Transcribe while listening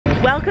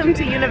Welcome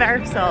to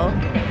Universal.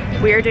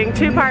 We are doing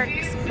 2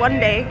 parks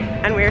one day,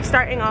 and we are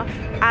starting off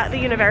at the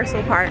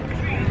Universal Park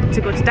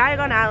to go to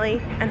Diagon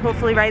Alley and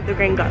hopefully ride the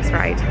Gringotts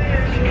ride.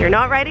 You're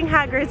not riding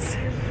Hagrid's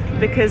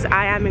because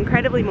I am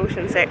incredibly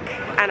motion sick,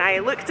 and I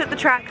looked at the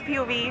track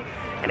POV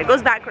and it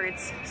goes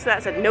backwards, so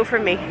that's a no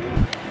from me.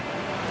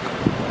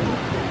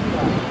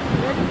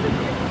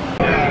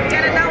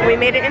 We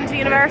made it into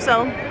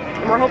Universal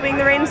and we're hoping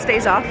the rain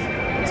stays off.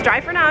 It's dry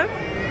for now.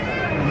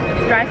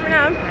 It's dry for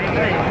now.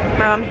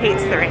 My mom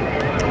hates the rain.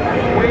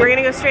 We're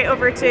gonna go straight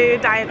over to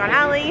Diagon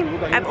Alley.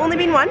 I've only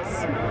been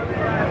once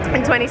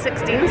in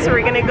 2016, so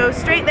we're gonna go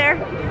straight there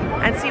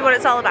and see what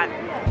it's all about.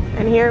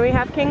 And here we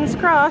have King's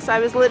Cross. I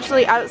was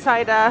literally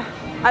outside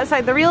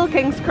the real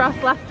King's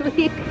Cross last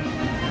week.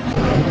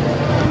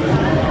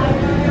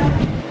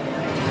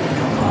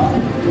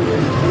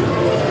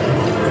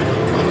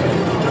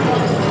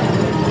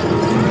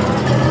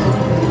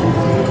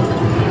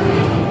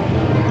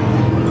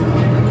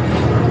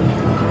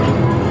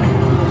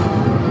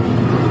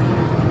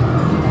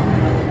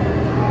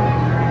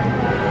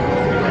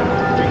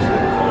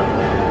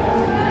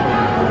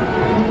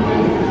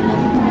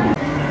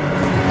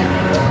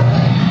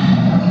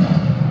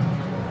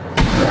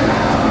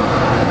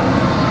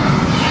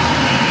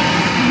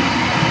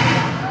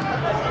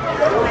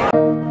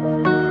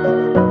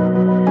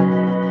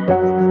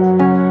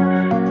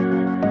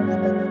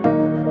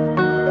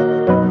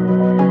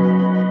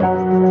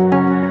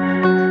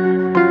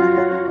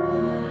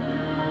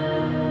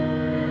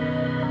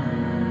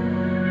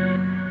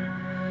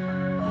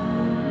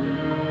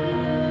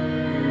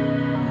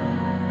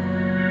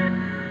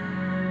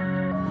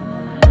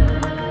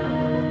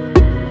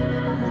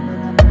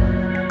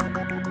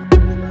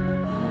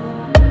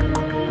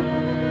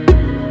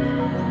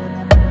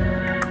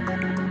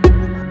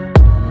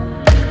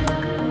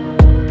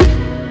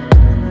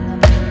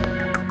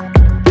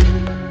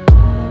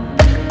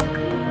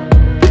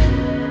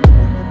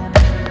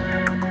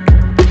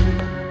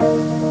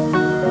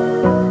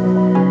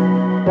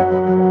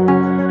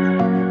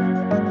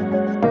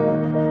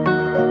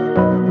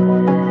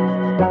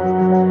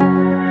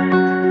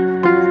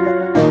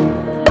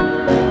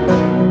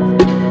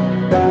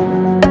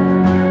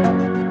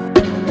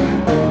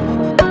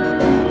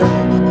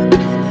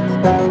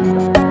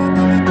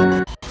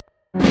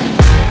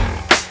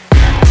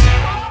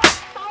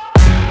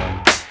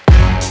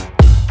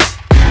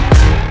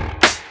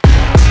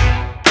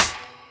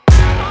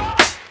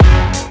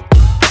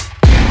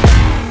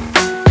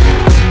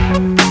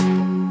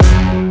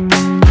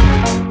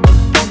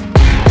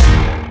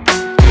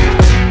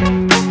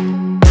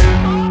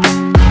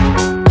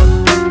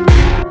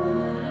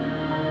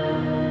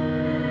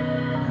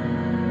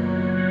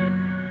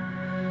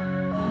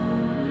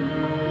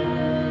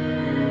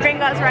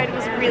 Gringotts ride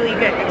was really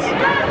good.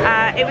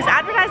 It was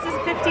advertised as a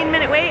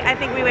 15-minute wait. I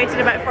think we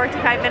waited about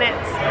 45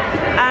 minutes.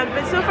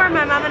 But so far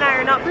my mum and I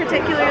are not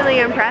particularly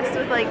impressed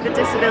with like the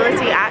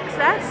disability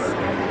access.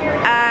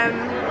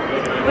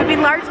 We've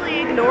been largely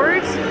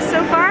ignored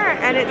so far,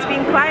 and it's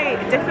been quite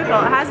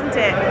difficult, hasn't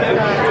it?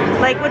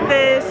 Like with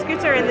the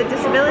scooter and the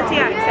disability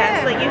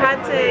access, like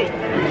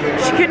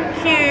she couldn't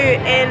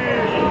queue in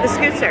the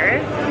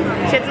scooter.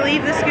 She had to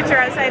leave the scooter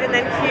outside and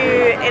then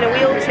queue in a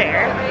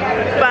wheelchair.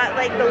 But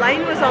like the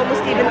line was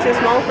almost even too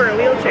small for a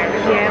wheelchair.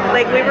 Yeah.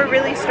 Like we were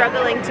really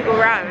struggling to go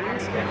round.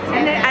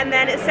 And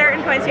then at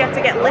certain points you have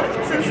to get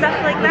lifts and stuff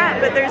like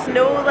that, but there's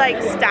no like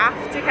staff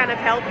to kind of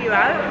help you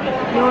out.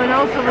 No, and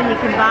also when you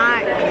come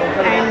back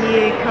and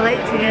you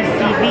collect your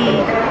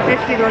ECV,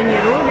 if you're on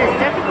your own, it's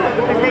difficult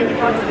because then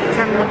you've got to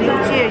determine the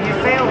wheelchair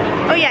yourself.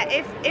 Oh yeah,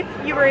 if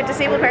you were a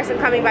disabled person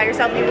coming by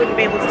yourself, you wouldn't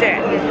be able to do it.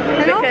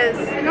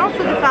 And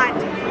also the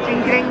fact in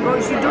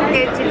Gringotts you don't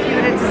get to, if you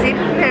were a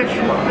disabled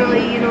person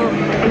fully, you know,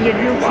 and you're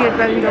wheelchair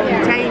bound all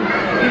the time,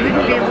 you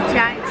wouldn't be able to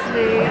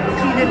actually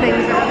see the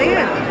things that are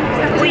there.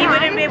 Well, you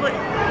wouldn't be able to,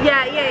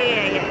 yeah.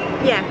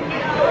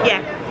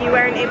 You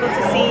weren't able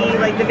to see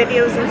like the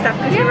videos and stuff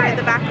because you were at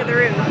the back of the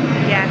room.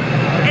 Yeah,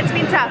 it's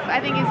been tough. I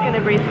think he's gonna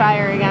breathe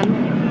fire again.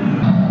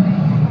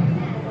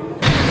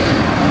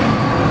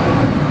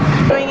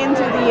 Going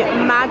into the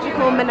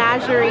magical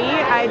menagerie.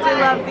 I do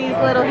love these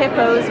little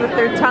hippos with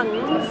their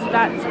tongues.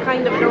 That's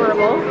kind of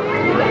adorable.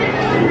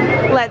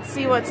 Let's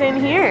see what's in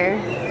here.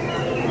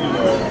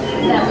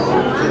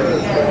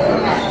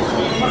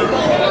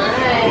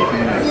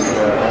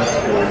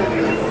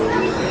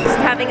 Just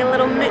having a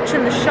little mooch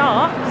in the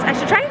shops. I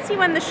should try and see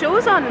when the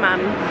show's on,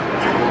 Mum.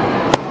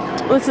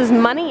 This is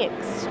money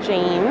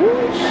exchange.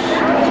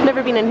 I've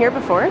never been in here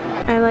before.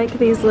 I like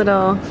these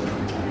little,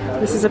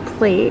 this is a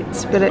plate,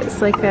 but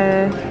it's like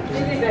a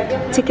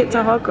ticket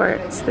to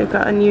Hogwarts. They've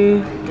got a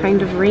new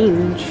kind of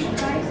range,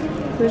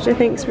 which I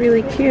think is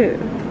really cute.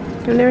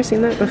 I've never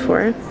seen that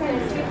before.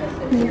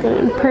 And they've got it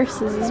in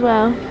purses as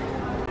well.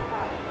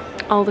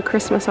 All the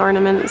Christmas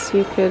ornaments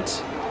you could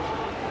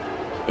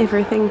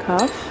ever think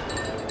of.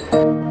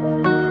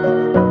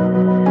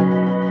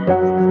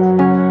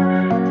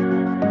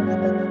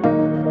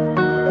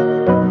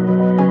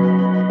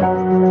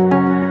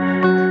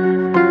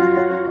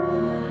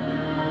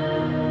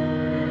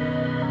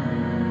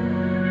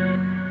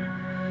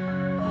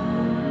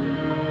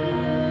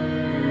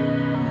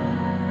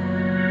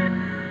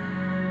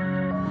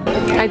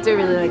 I do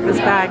really like this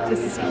bag. This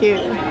is cute.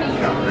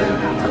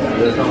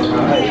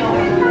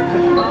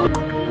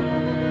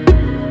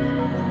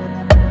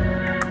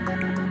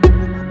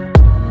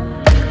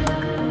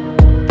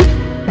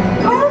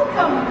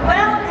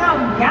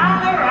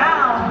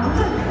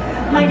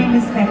 My name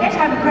is Beckett.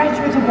 I'm a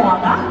graduate of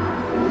WADA.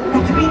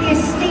 That would be the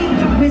esteemed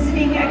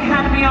Wizarding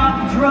Academy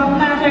of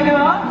Dramatic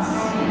Arts.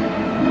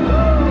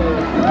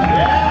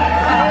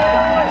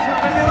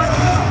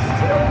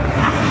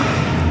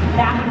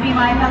 That would be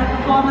my fellow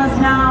performers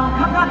now.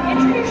 Come on,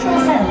 introduce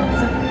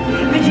yourselves.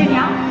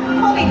 Virginia,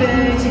 Molly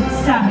Bird,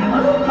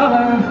 Samuel.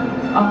 Hello,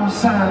 I'm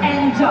Sam.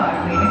 And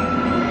Darby.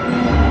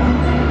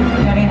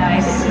 Very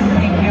nice,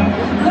 thank you.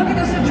 Look at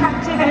this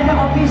attractive and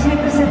obviously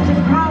perceptive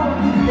crowd.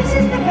 This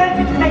is the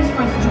perfect place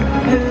for us to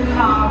hone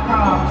our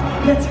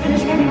craft. Let's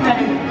finish getting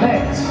ready.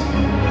 Let's.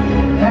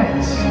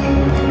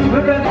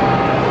 We're ready.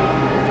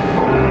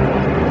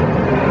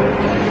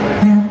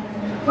 Well,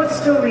 what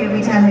story are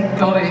we telling?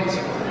 Got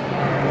it.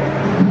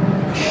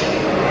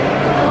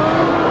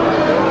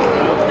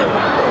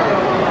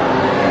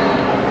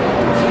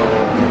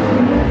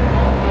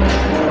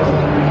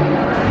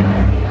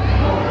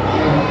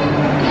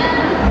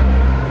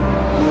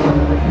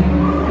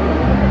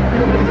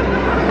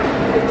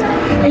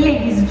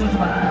 Ladies and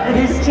gentlemen,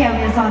 this tale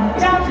is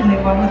undoubtedly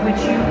one with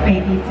which you may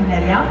be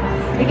familiar.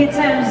 It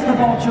concerns the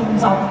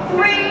fortunes of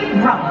three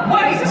brothers.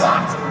 Wait,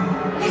 what?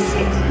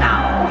 Listen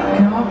now.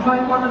 Can I play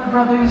one of the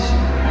brothers?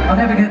 I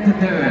never get to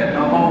do it.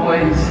 I'm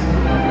always,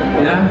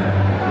 you know?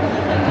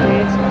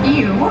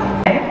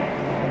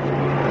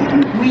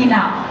 We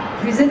now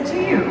present to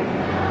you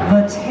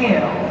the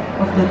tale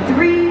of the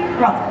three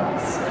brothers.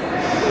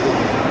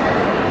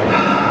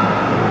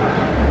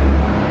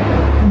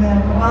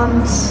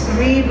 Once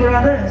three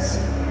brothers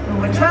who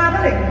were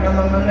travelling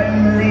along a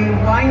lonely,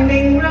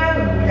 winding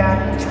road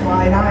at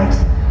twilight.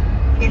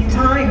 In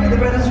time, the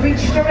brothers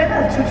reached a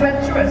river too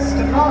treacherous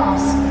to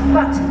pass,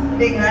 but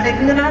being learned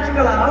in the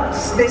magical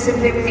arts, they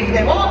simply waved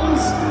their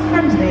wands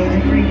and made a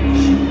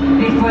bridge.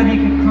 Before they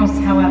could cross,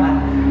 however,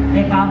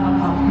 they found the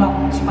path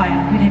blocked by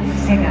a hooded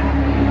figure.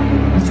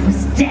 It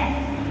was Death.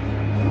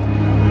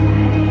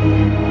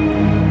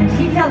 And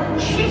he felt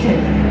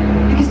cheated,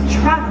 because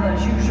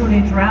travelers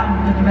usually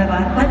drowned in the river,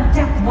 but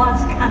Death was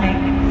cunning.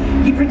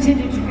 He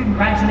pretended to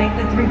congratulate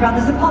the three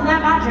brothers upon their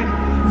magic,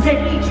 and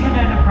said each had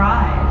earned a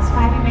prize for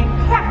having been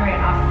clever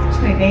enough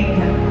to evade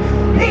him.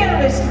 The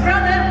eldest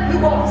brother, who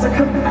was a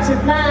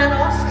combative man,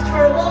 asked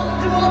for a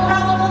wand more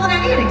powerful than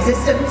any in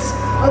existence,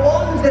 a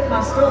wand that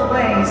must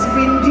always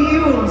win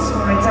duels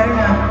for its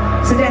owner.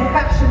 So Death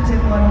fashioned him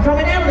one from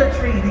an elder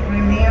tree that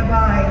grew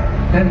nearby.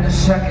 Then the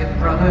second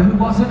brother, who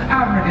was an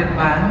arrogant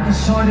man,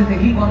 decided that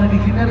he wanted to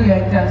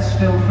humiliate Death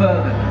still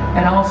further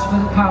and asked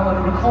for the power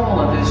to recall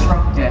others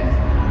from Death.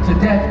 So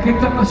Death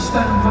picked up a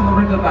stone from the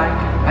riverbank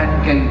and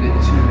gave it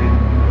to him.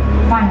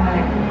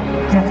 Finally,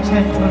 Death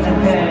turned to the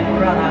third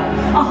brother.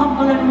 A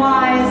humble and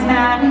wise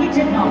man, he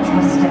did not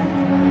trust Death.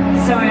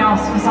 So he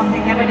asked for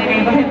something that would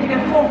enable him to go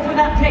forth through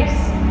that place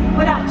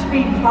without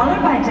being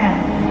followed by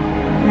Death.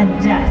 And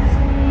Death,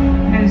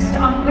 most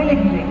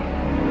unwillingly,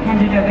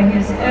 handed over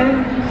his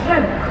own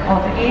cloak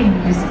of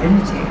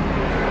invisibility.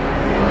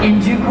 In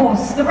due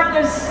course, the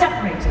brothers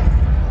separated,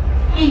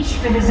 each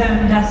for his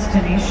own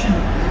destination.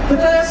 The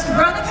first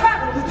brother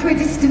travelled to a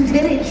distant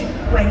village,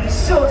 where he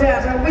sought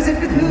out a wizard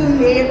with whom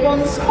he had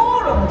once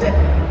quarrelled.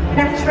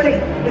 Naturally,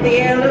 with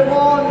the elder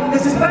wand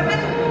as his weapon,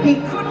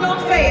 he could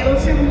not fail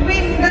to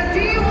win the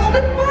duel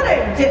that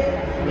followed.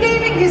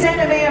 Leaving his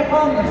enemy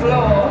upon the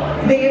floor,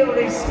 the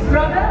oldest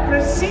brother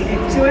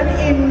proceeded to an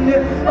inn,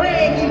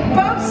 where he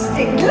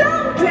boasted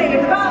loudly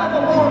of the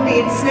powerful wand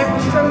he had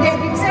snatched from Death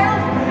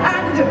himself,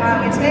 and of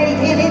how it made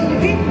him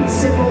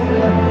invincible.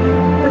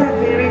 But that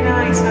very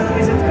night, another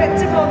wizard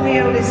crept upon the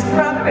oldest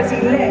brother as he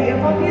lay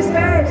upon his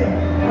bed,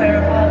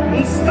 whereupon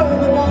he stole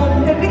the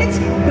wand and with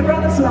it the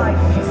brother's life.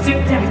 So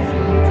Death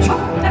took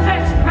the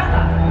first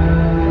brother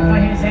for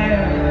his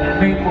own.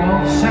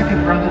 Meanwhile, the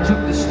second brother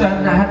took the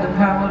stone that had the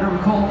power to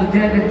recall the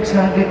dead and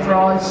turned it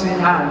thrice in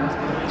hand.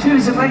 To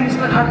his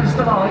amazement and his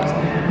delight,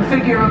 the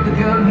figure of the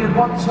girl he had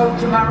once hoped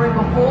to marry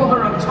before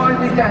her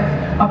untimely death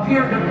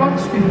appeared at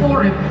once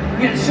before him,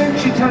 yet soon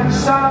she turned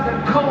sad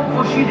and cold,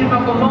 for she did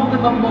not belong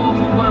in the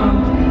mortal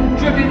world.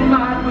 Driven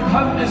mad with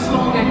hopeless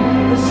longing,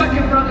 the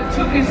second brother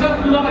took his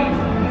own life,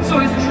 so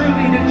as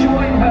truly to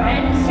join her.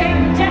 And so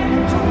Death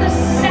took the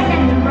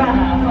second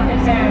brother for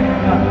his own.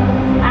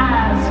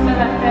 As for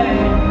the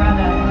third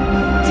brother,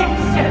 Death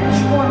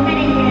searched for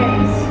many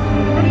years,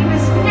 but he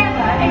was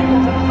never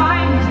able to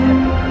find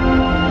him.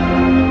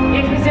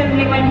 It was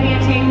only when he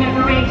attained a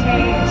great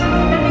age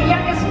that the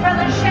youngest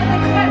brother shed the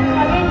cloak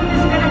of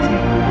invisibility.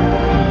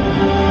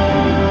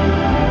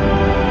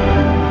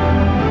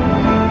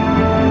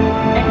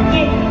 And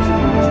gave it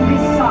to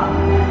his son.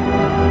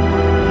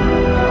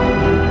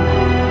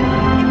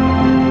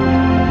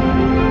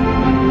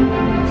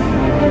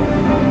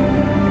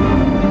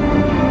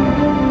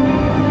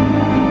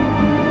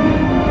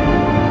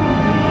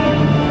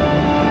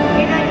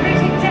 And I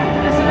greeted Death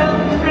as an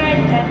old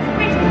friend and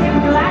quitted him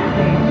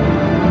gladly.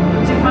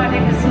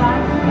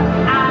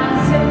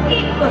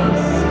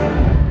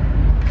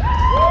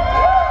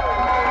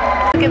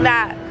 Look at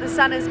that, the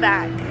sun is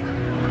back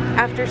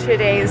after 2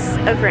 days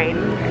of rain.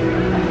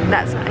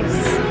 That's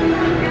nice.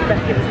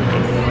 That feels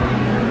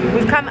nice.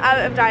 We've come out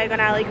of Diagon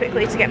Alley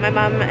quickly to get my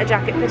mum a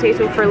jacket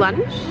potato for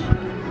lunch.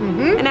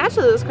 And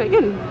actually it was quite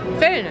good.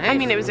 Very nice. I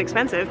mean, it was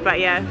expensive, but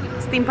yeah,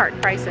 it's theme park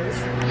prices.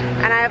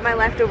 And I have my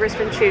leftovers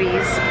from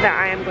Chewy's that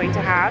I am going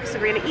to have, so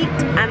we're gonna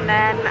eat, and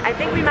then I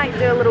think we might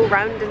do a little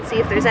round and see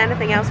if there's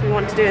anything else we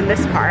want to do in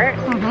this park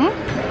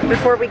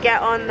before we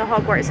get on the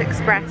Hogwarts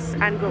Express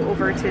and go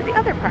over to the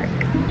other park.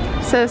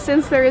 So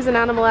since there is an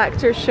animal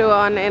actors show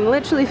on in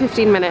literally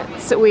 15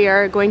 minutes, we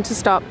are going to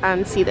stop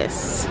and see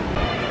this.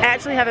 I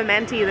actually have a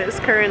mentee that's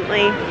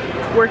currently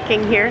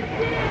working here.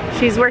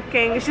 She's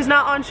working, she's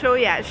not on show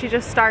yet, she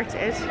just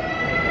started.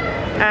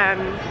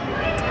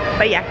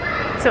 But yeah,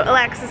 so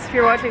Alexis, if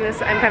you're watching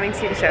this, I'm coming to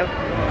see the show.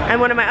 And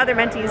one of my other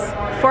mentees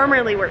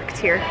formerly worked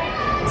here,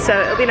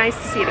 so it'll be nice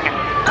to see it again.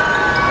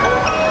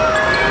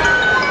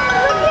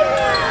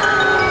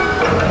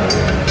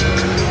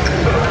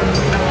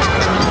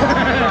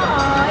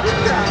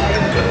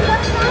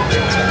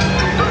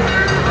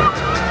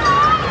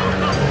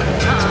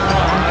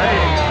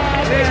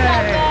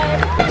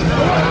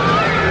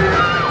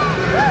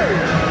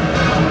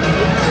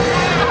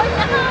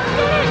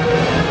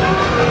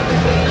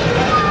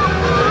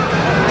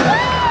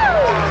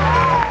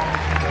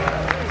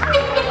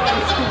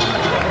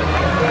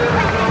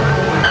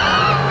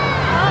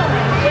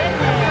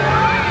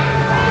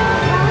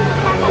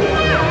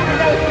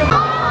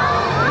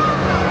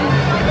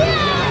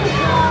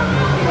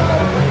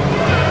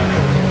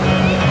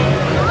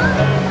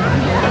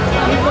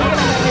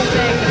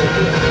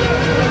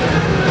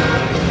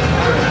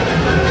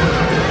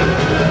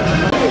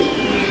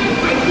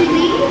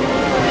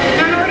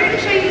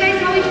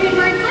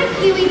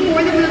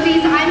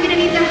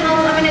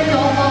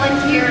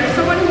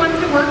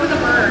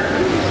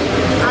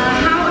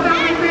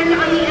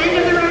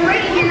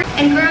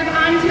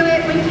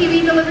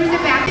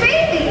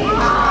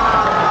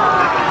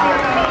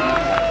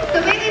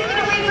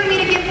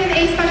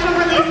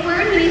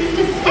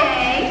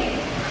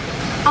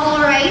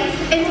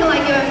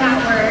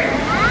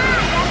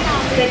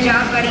 Good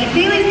job, buddy.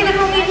 Bailey's gonna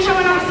help me in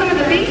showing off some of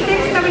the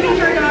basics that we can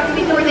turn dogs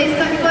before they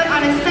set foot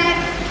on a set,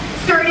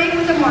 starting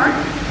with a mark.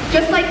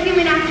 Just like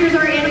human actors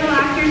or animal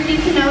actors need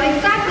to know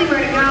exactly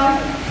where to go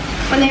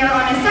when they are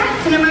on a set,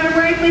 so no matter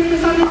where I place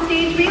this on the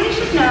stage, Bailey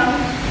should know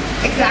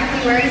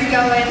exactly where he's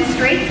going.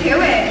 Straight to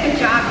it. Good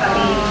job,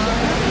 buddy.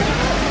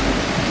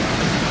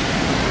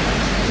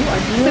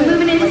 So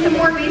moving into some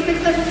more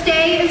basics, the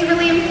stay is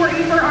really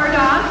important for our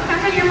dogs.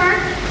 Back on your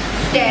mark.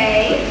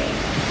 Stay.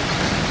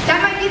 That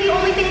might be the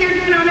only thing they're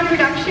doing on a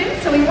production,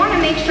 so we want to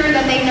make sure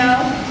that they know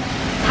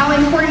how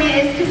important it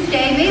is to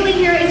stay. Bailey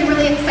here is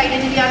really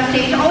excited to be on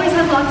stage, always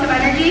has lots of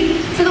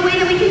energy, so the way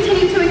that we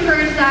continue to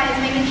encourage that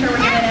is making sure we're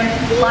giving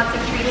him lots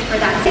of treats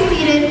for that. Stay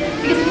seated,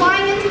 because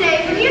flying in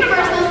today from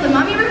Universal's The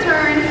Mummy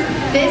Returns,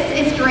 this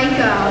is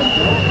Draco.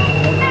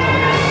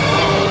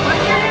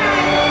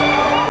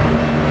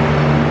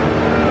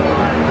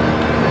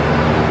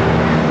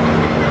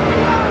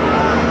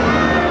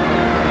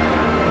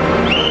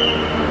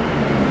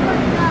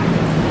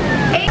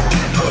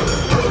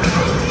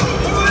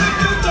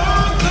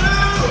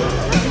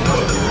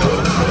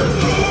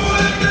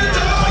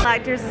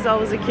 Actors is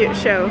always a cute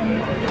show.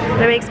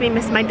 It makes me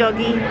miss my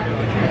doggy.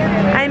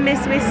 I miss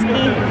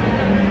Whiskey.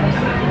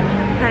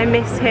 I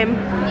miss him.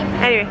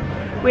 Anyway,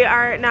 we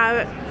are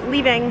now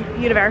leaving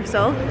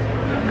Universal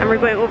and we're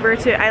going over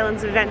to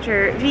Islands of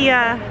Adventure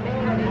via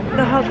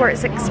the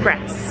Hogwarts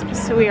Express.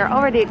 So we are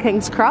already at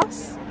King's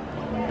Cross,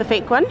 the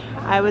fake one.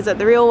 I was at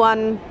the real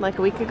one like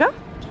a week ago.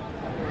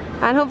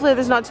 And hopefully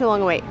there's not too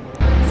long a wait.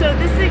 So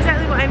this is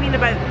exactly what I mean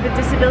about the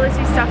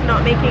disability stuff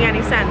not making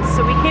any sense.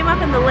 So we came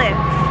up in the lift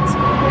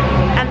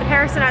and the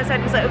person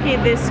outside was like, okay,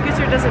 the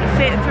scooter doesn't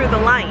fit through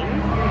the line,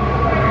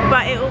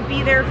 but it will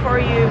be there for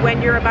you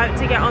when you're about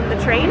to get on the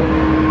train.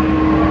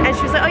 And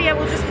she was like, oh yeah,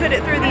 we'll just put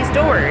it through these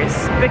doors,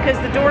 because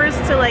the doors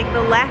to like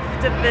the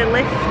left of the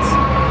lift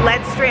led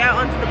straight out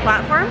onto the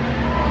platform.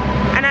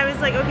 And I was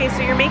like, okay,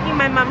 so you're making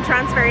my mum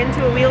transfer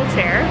into a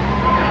wheelchair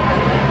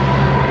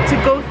to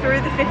go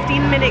through the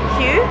 15-minute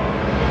queue,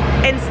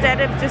 instead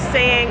of just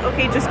saying,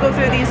 okay, just go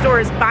through these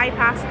doors,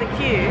 bypass the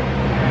queue,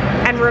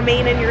 and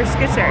remain in your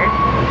scooter.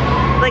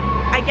 Like,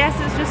 I guess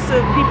it's just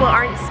so people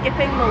aren't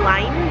skipping the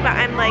line, but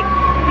I'm like,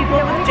 people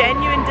with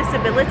genuine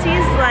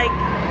disabilities, like,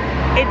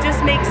 it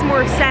just makes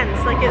more sense.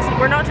 Like,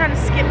 we're not trying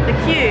to skip the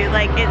queue,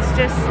 like, it's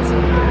just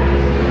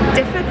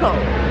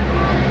difficult.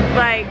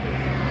 Like,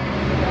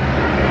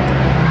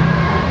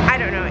 I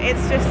don't know,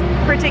 it's just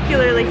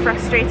particularly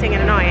frustrating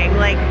and annoying.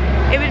 Like,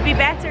 it would be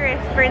better if,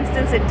 for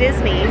instance, at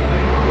Disney,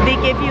 they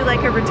give you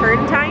like a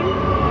return time.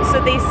 So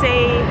they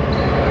say,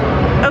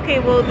 okay,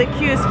 well the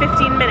queue is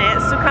 15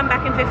 minutes, so come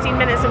back in 15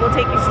 minutes and we'll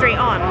take you straight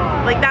on.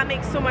 Like, that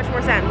makes so much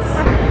more sense.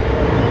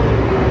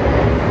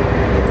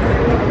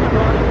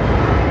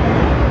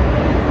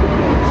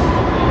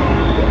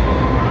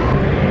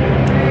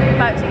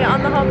 About to get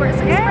on the Hogwarts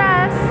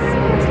Express.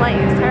 This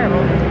lighting is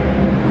terrible.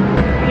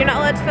 You're not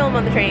allowed to film on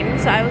on the train,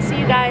 so I will see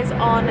you guys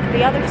on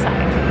the other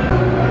side.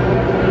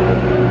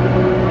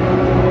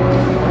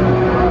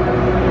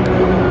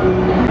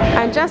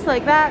 And just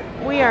like that,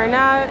 we are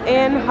now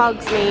in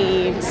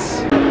Hogsmeade.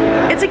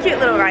 It's a cute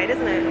little ride,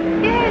 isn't it?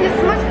 Yeah, and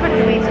it's much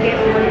quicker way to get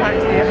from one part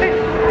to the other.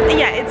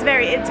 Yeah,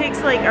 it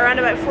takes like around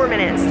about 4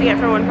 minutes to get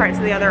from one part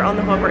to the other on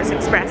the Hogwarts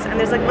Express, and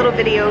there's like a little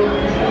video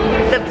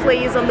that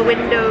plays on the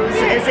windows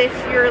as if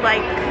you're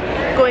like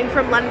going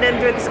from London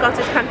through the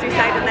Scottish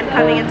countryside and then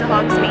coming into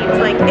Hogsmeade.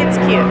 Like, it's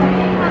cute.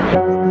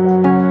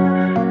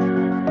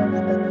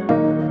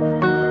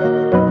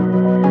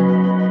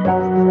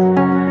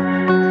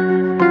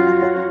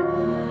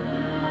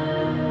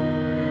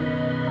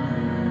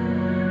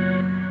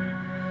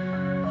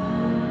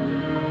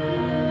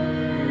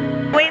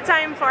 Wait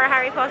time for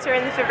Harry Potter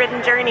and the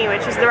Forbidden Journey,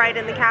 which is the ride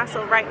in the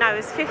castle right now,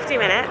 is 50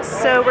 minutes,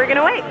 so we're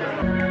gonna wait.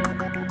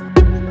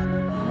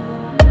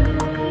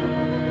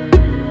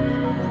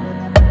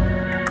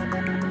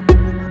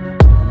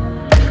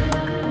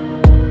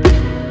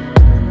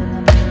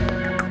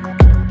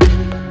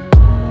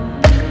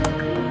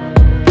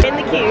 In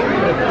the queue,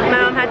 my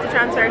mom had to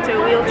transfer to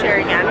a wheelchair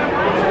again.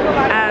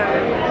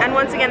 And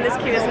once again, this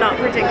queue is not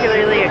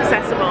particularly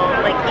accessible.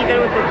 Like, even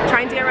with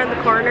trying to get around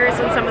the corners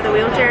in some of the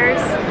wheelchairs,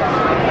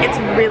 it's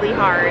really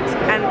hard.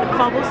 And the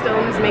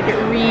cobblestones make it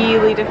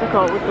really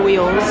difficult with the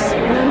wheels.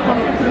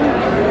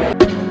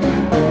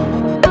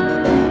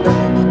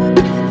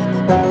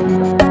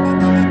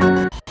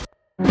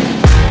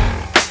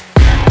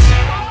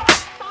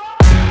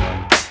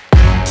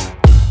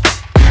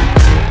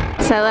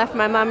 So I left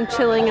my mum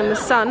chilling in the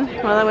sun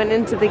while I went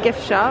into the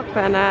gift shop,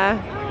 and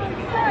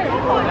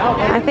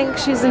I think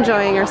she's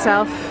enjoying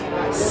herself,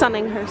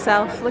 sunning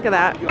herself. Look at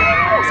that.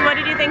 So what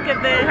did you think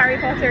of the Harry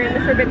Potter and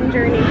the Forbidden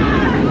Journey?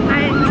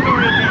 I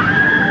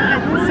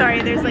enjoyed it.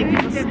 Sorry, there's like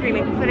people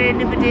screaming. For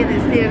anybody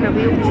that's there in a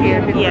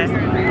wheelchair, because Yeah.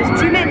 there's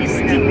too many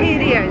steep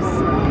areas.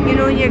 You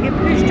know, you get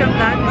pushed up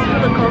that, it's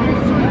full of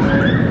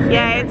cobblestones.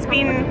 Yeah, it's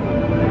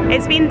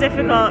been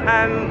difficult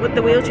with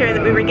the wheelchair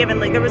that we were given.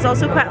 Like, there was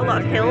also quite a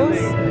lot of hills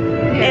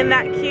in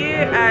that queue,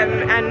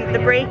 and the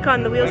brake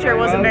on the wheelchair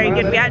wasn't very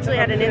good. We actually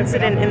had an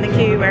incident in the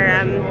queue where,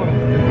 I'm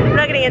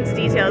not getting into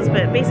details,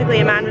 but basically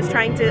a man was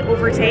trying to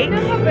overtake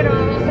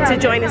to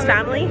join his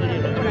family,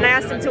 and I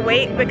asked him to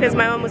wait because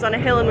my mum was on a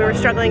hill and we were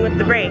struggling with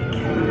the brake.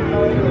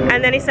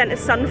 And then he sent his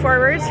son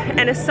forward,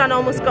 and his son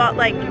almost got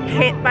like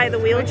hit by the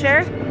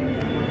wheelchair,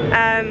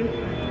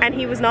 and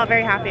he was not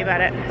very happy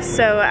about it.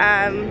 So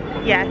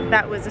yeah,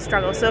 that was a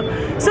struggle. So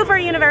for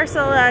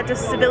Universal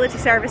Disability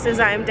Services,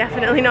 I am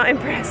definitely not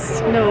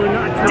impressed. No,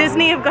 not at all.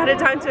 Disney have got it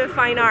down to a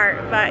fine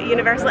art, but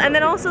Universal, and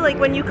then also like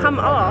when you come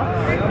off,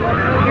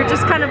 you're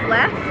just kind of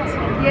left.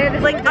 Yeah,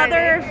 there's Like no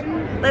other,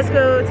 direction. let's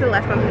go to the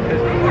left one.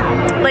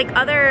 Like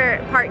other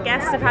park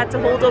guests have had to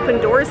hold open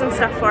doors and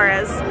stuff for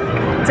us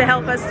to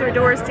help us through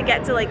doors to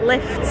get to like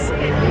lifts,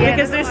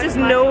 because there's just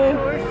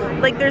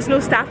there's no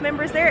staff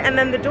members there, and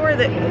then the door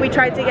that we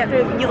tried to get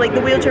through, like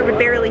the wheelchair would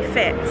barely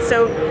fit.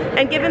 So,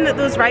 and given that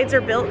those rides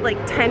are built like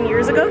 10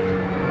 years ago,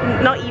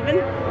 not even,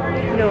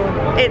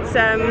 no, it's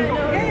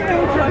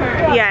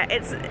yeah,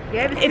 it's,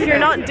 if you're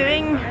not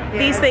doing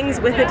these things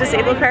with a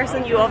disabled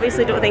person, you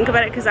obviously don't think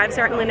about it, because I've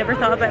certainly never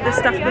thought about this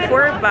stuff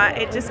before, but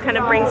it just kind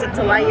of brings it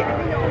to light.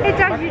 It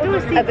does, you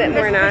don't see A bit from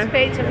more this now.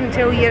 perspective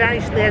until you're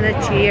actually in a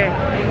chair,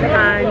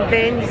 and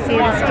then you see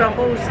the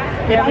struggles,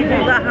 the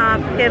people that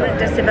have permanent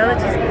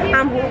disabilities.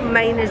 I'm hoping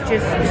mine is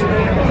just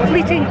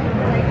fleeting,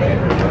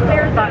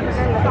 but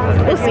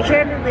We'll see.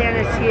 permanently in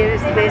a chair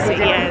is the best thing.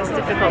 Yeah, it's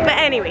difficult. But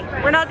anyway,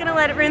 we're not going to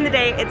let it ruin the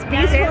day. It's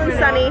beautiful and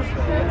sunny.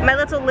 My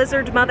little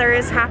lizard mother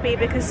is happy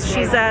because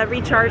she's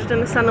recharged in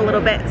the sun a little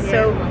bit.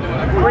 So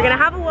we're going to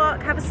have a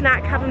walk, have a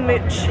snack, have a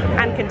mooch,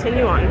 and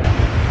continue on.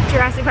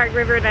 Jurassic Park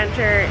River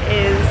Adventure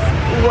is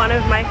one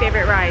of my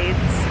favorite rides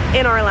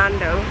in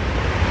Orlando,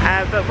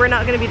 but we're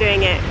not going to be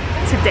doing it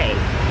today.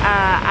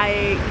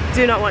 I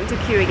do not want to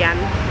queue again,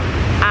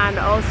 and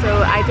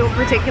also I don't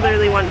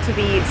particularly want to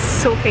be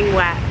soaking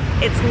wet.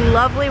 It's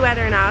lovely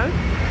weather now,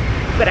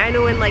 but I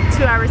know in like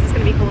 2 hours it's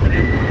going to be cold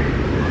again.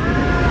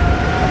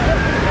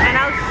 And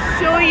I'll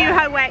show you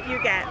how wet you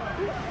get.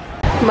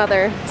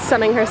 Mother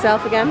sunning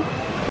herself again.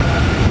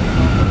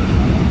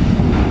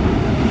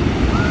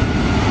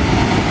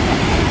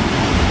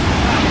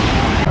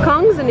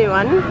 Kong's a new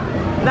one.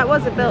 That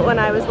wasn't built when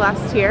I was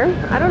last here.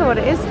 I don't know what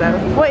it is though.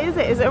 What is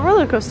it? Is it a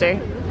roller coaster?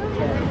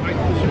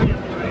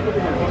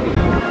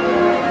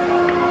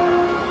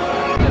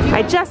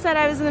 I just said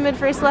I was in the mood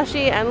for a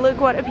slushie, and look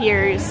what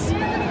appears.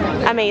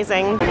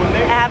 Amazing.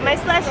 I have my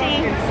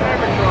slushie.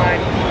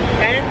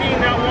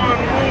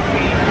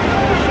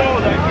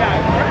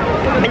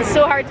 It's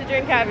so hard to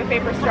drink out of a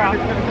paper straw.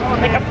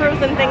 Like a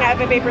frozen thing out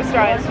of a paper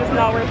straw, it's just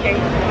not working.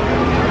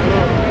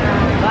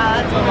 Wow,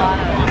 that's a lot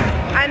of...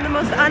 I'm the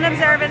most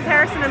unobservant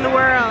person in the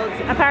world.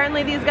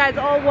 Apparently these guys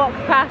all walked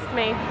past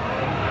me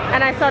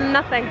and I saw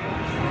nothing.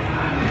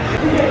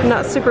 I'm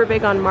not super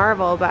big on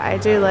Marvel, but I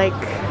do like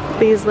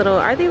these little,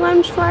 are they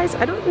lounge flies?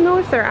 I don't know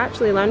if they're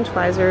actually lounge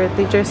flies or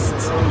they just,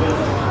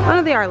 oh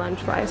no, they are lounge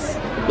flies.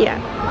 Yeah,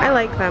 I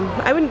like them.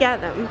 I wouldn't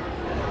get them,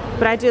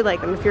 but I do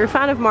like them. If you're a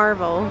fan of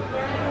Marvel,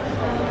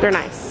 they're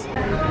nice.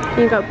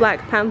 You've got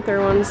Black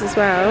Panther ones as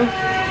well.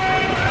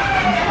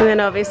 And then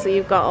obviously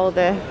you've got all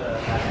the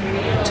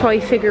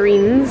toy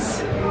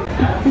figurines.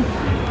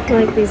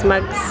 I like these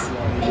mugs.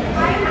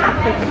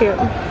 They're cute.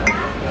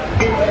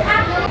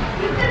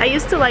 I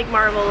used to like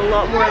Marvel a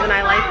lot more than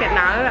I like it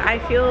now. I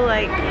feel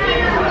like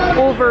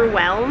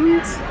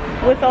overwhelmed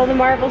with all the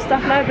Marvel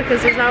stuff now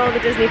because there's now all the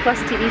Disney Plus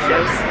TV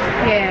shows.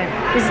 Yeah.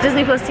 There's the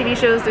Disney Plus TV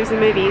shows, there's the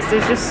movies,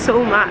 there's just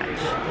so much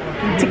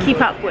to keep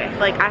up with.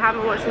 Like, I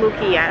haven't watched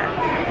Loki yet.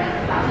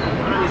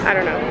 I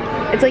don't know.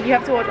 It's like you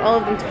have to watch all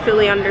of them to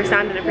fully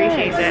understand and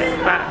appreciate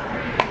it, but...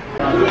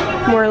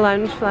 More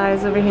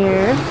loungeflies over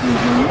here.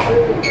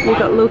 We've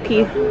got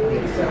Loki.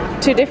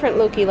 2 different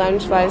Loki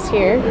loungeflies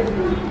here.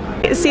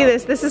 See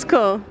this? This is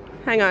cool.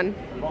 Hang on.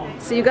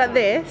 So you got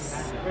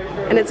this,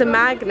 and it's a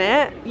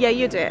magnet. Yeah,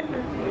 you do it.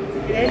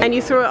 And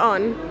you throw it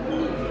on.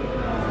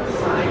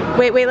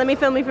 Wait, let me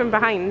film you from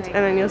behind, and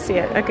then you'll see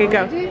it. Okay,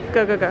 go.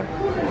 Go, go, go.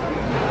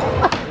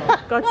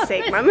 God's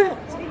sake, Mum.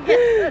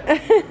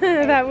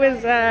 That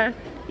was,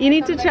 you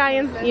need to try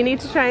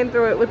and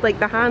throw it with like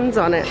the hands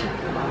on it.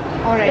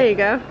 All right. There you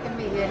go.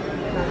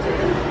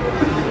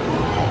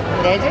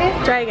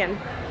 Ready? Try again.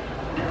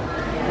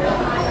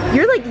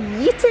 You're like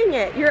yeeting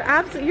it. You're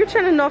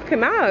trying to knock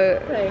him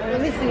out. Right,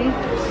 let me see.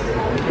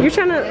 You're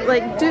trying to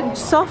like do it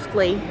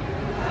softly.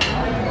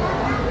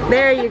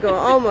 There you go.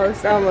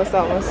 Almost.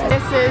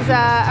 This is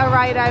a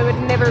ride I would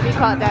never be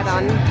caught dead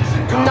on.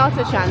 Not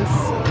a chance.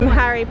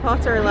 Harry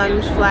Potter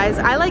lunge flies.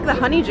 I like the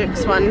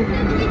Honeydukes one.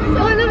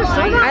 Oh, I never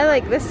saw that. I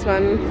like this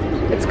one.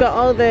 It's got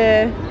all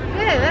the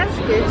That's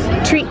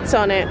good. treats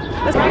on it.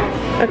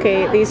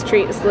 Okay, these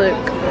treats look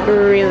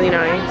really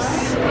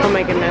nice. Oh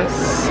my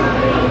goodness.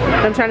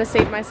 I'm trying to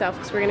save myself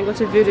because we're going to go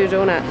to Voodoo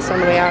Donuts on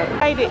the way out.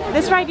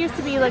 This ride used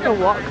to be like a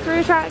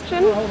walkthrough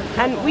attraction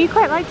and we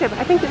quite liked it, but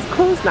I think it's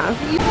closed now.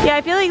 Yeah,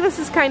 I feel like this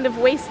is kind of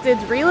wasted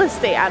real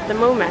estate at the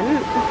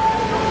moment.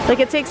 Like,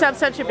 it takes up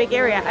such a big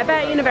area. I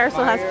bet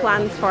Universal has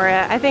plans for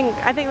it. I think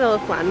they'll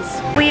have plans.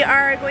 We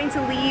are going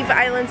to leave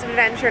Islands of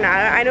Adventure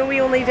now. I know we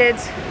only did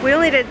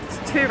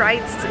 2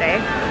 rides today.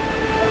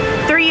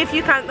 3 if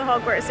you count the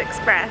Hogwarts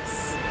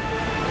Express.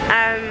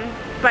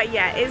 But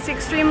yeah, it's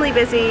extremely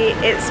busy.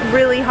 It's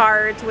really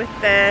hard with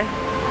the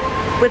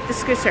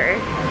scooter.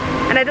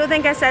 And I don't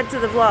think I said to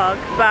the vlog,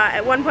 but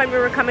at one point we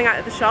were coming out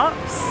of the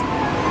shops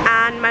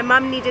and my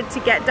mum needed to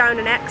get down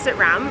an exit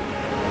ramp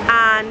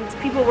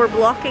and people were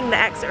blocking the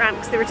exit ramp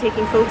because they were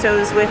taking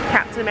photos with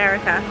Captain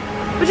America.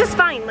 Which is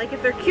fine, like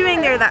if they're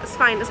queuing there, that's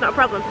fine, it's not a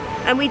problem.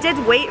 And we did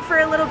wait for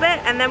a little bit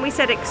and then we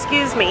said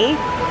excuse me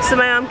so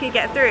my mum could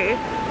get through.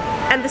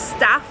 And the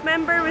staff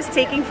member was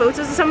taking photos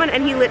of someone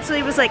and he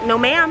literally was like, no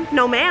ma'am,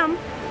 no ma'am.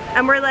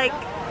 And we're like,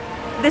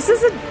 this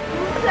is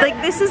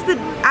the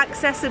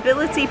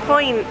accessibility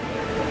point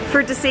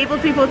for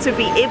disabled people to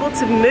be able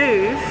to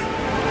move,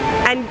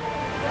 and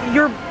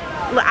you're,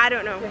 I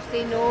don't know. You're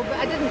saying no, but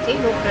I didn't take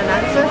no for an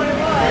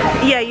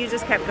answer. Yeah, you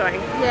just kept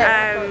going.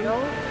 Yeah,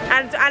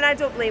 and I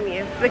don't blame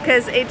you,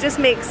 because it just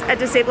makes a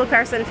disabled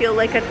person feel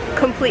like a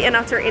complete and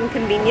utter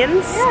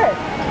inconvenience.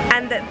 Yeah.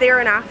 And that they're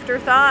an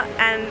afterthought,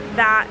 and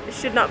that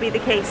should not be the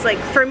case. Like,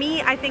 for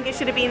me, I think it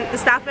should have been, the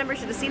staff member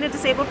should have seen a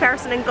disabled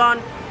person and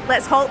gone,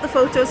 let's halt the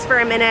photos for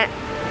a minute,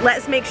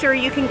 let's make sure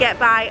you can get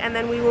by, and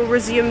then we will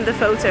resume the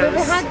photos. But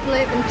we had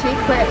let them take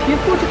quite a few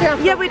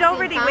photographs. Yeah, we'd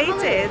already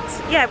waited.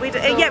 Yeah,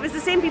 yeah, it was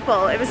the same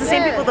people. It was the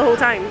same people the whole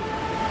time.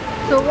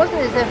 So it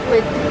wasn't as if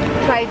we'd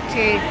tried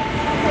to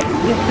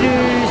go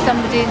through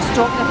somebody and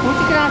stop the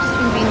photographs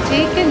from being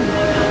taken.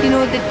 You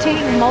know, they'd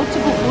taken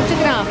multiple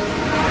photographs.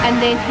 And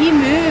then he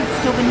moved,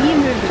 so when he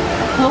moved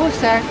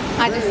closer,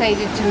 I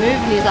decided to move,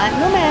 and he's like,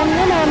 no ma'am,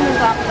 no ma'am. I was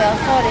like, well,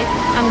 sorry,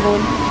 I'm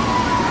going.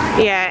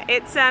 Yeah,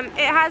 it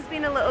has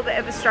been a little bit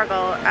of a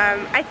struggle.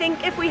 I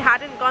think if we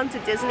hadn't gone to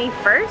Disney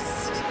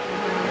first,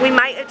 we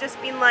might have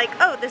just been like,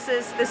 oh, this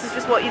is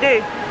just what you do.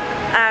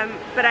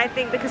 But I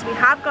think because we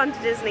have gone to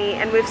Disney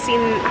and we've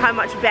seen how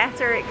much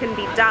better it can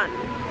be done.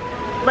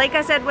 Like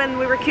I said when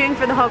we were queuing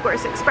for the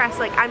Hogwarts Express,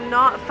 like, I'm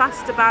not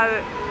fussed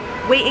about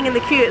waiting in the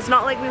queue. It's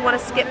not like we want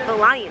to skip the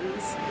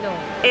lines. No.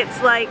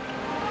 It's like,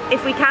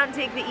 if we can't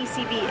take the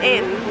ECB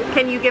in,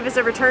 can you give us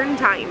a return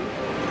time?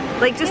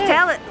 Like, just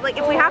tell it. Like,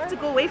 if we have to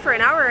go away for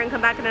an hour and come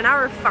back in an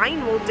hour,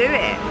 fine, we'll do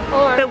it.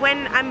 But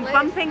when I'm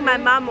bumping my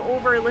mum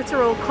over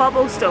literal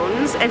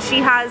cobblestones and she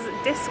has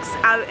discs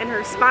out in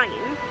her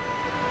spine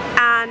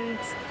and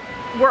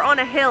we're on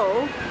a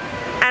hill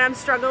and I'm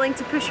struggling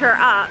to push her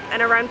up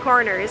and around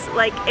corners,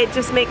 like, it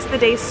just makes the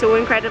day so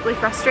incredibly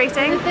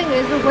frustrating. The thing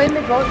is, when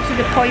we got to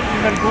the point we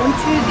were going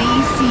to, the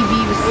ECB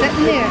was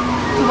sitting there.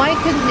 So why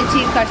couldn't they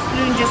take us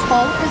through and just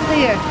halt us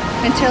there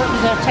until it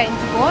was our time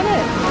to go on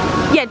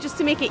it? Yeah, just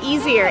to make it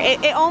easier.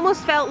 It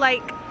almost felt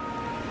like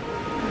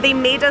they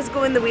made us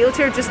go in the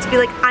wheelchair just to be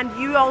like, and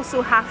you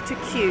also have to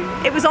queue.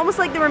 It was almost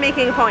like they were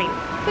making a point.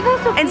 But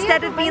that's okay,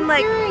 instead of being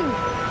like,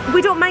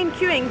 we don't mind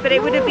queuing, but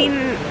it would have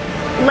been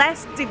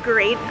less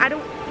I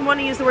don't want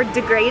to use the word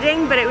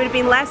degrading, but it would have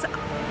been less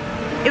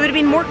it would have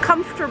been more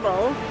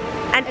comfortable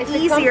and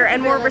easier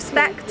and more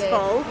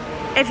respectful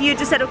if you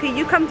just said, okay,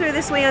 you come through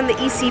this way on the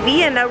ECV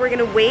and now we're going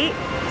to wait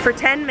for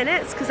 10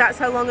 minutes because that's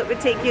how long it would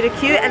take you to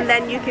queue, and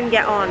then you can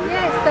get on.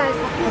 Yes,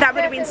 that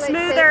would have been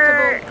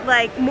smoother,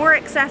 like more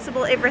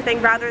accessible,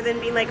 everything, rather than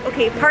being like,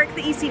 okay, park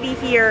the ECV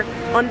here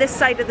on this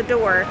side of the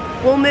door,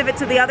 we'll move it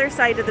to the other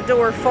side of the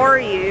door for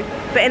you,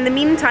 but in the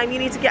meantime you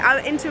need to get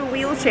out into a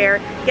wheelchair,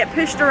 get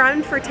pushed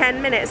around for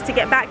 10 minutes to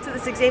get back to the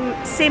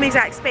same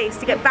exact space,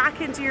 to get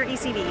back into your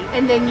ECV.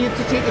 And then you have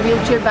to take the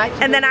wheelchair back.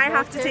 And then I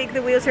have to take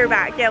the wheelchair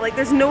back. Yeah, like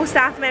there's no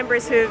staff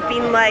members who have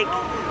been like,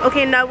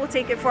 okay, now we'll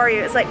take it for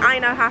you. It's like I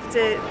now have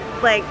to,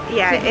 like,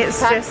 yeah, it's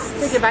just.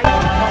 Take it back.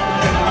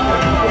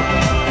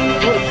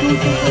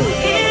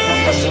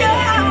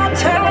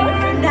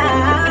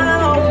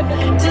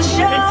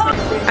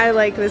 I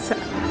like this.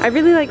 I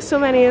really like so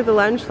many of the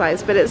lounge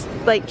flies, but it's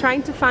like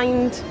trying to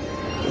find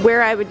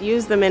where I would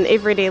use them in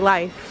everyday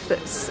life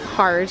that's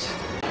hard.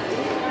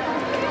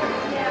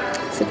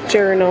 It's a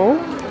journal.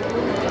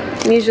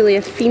 I'm usually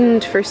a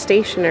fiend for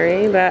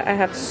stationery, but I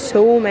have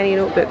so many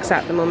notebooks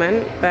at the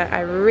moment, but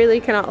I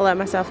really cannot allow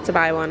myself to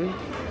buy one.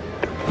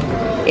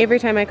 Every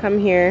time I come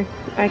here,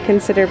 I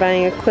consider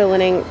buying a quill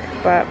and ink,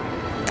 but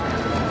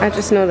I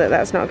just know that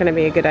that's not going to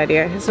be a good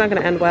idea. It's not going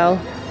to end well.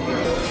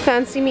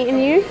 Fancy meeting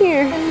you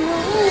here.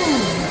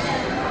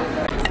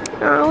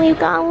 Oh, we've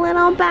got a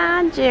little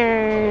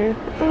badger.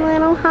 A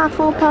little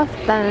Hufflepuff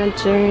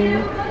badger.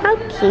 How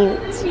cute.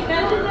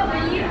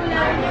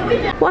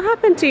 What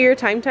happened to your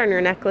time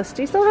turner necklace?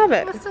 Do you still have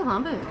it? I still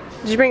have it.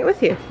 Did you bring it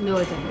with you? No,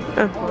 I didn't.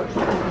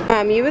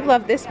 Oh. You would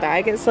love this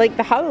bag. It's like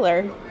the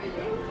Howler.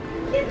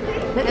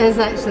 It is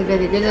actually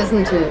very good,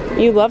 isn't it?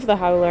 You love the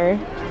Howler.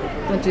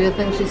 I do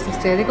think she's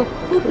hysterical.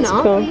 Open it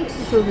up, cool.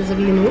 so there's a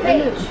wee note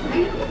in it.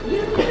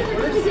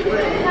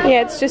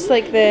 Yeah, it's just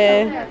like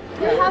the...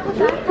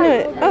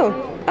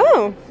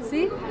 Oh.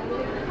 See?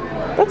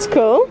 That's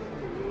cool.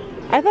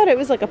 I thought it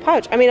was like a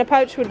pouch. I mean, a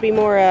pouch would be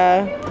more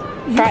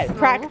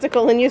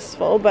practical and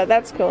useful, but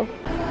that's cool.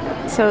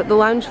 So the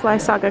Loungefly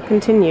saga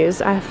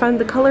continues. I have found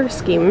the colour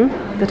scheme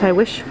that I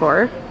wish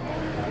for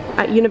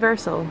at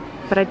Universal,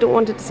 but I don't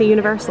want it to say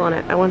Universal on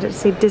it. I want it to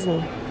say Disney,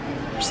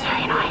 which is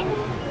very annoying.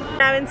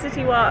 Now in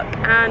Citywalk,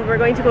 and we're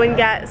going to go and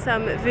get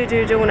some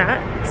voodoo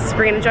donuts.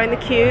 We're going to join the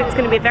queue. It's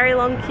going to be a very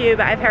long queue,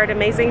 but I've heard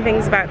amazing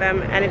things about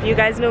them, and if you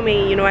guys know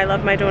me, you know I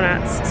love my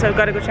donuts, so I've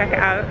got to go check it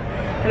out.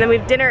 And then we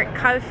have dinner at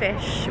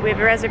Cowfish. We have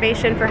a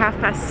reservation for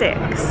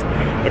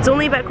 6:30. It's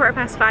only about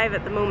 5:15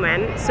 at the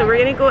moment, so we're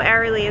going to go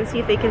early and see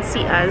if they can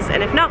seat us,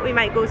 and if not, we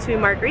might go to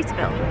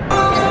Margaritaville.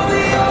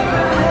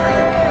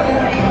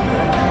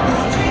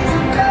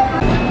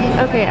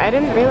 Okay, I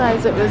didn't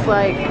realize it was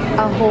like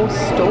a whole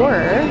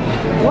store.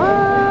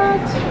 What?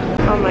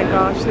 Oh my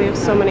gosh, they have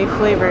so many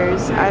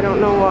flavors. I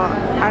don't know what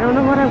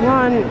I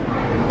want.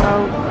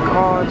 Oh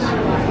god.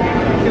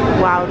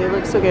 Wow, they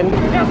look so good.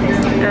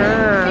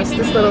 Ah, it's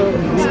this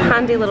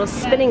handy little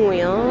spinning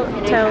wheel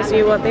tells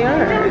you what they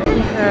are.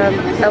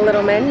 A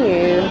little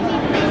menu.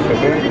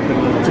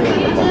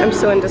 I'm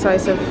so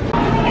indecisive.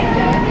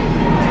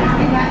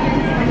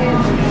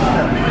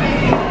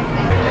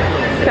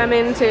 Come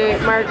into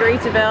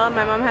Margaritaville.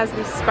 My mom has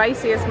the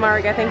spiciest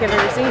marg I think I've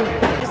ever seen.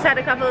 Just had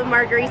a couple of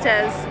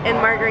margaritas in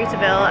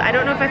Margaritaville. I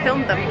don't know if I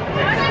filmed them.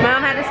 My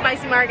mom had a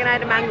spicy marg and I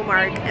had a mango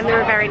marg, and they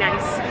were very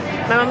nice.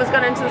 My mom has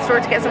gone into the store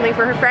to get something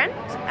for her friend,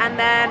 and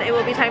then it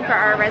will be time for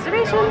our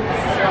reservations.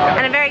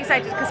 And I'm very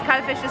excited because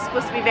Cowfish is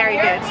supposed to be very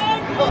good.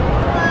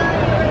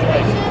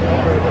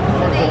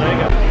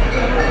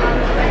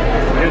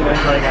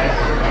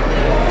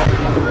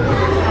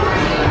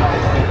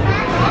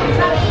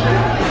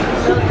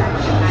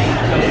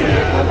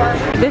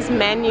 This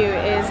menu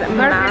is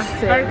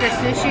massive. Burger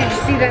sushi, did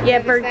you see that?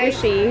 Yeah,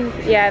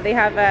 burgushi. Yeah, they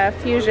have a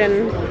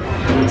fusion.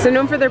 So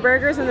known for their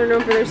burgers and they're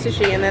known for their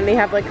sushi, and then they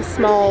have like a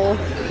small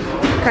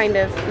kind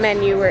of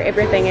menu where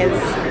everything is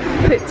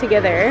put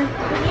together.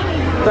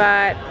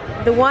 But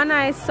the one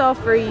I saw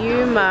for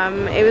you,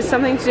 Mum, it was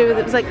something to do with,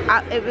 it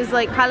was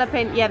like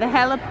jalapeno, yeah, the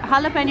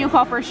jalapeno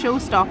popper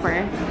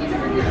showstopper.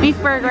 Beef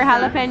burger,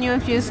 jalapeno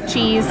infused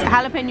cheese,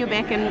 jalapeno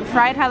bacon,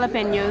 fried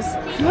jalapenos,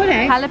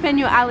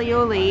 jalapeno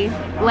alioli,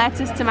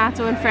 lettuce,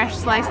 tomato, and fresh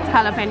sliced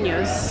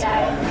jalapenos,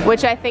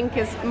 which I think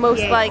is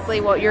most likely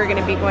what you're going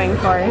to be going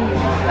for.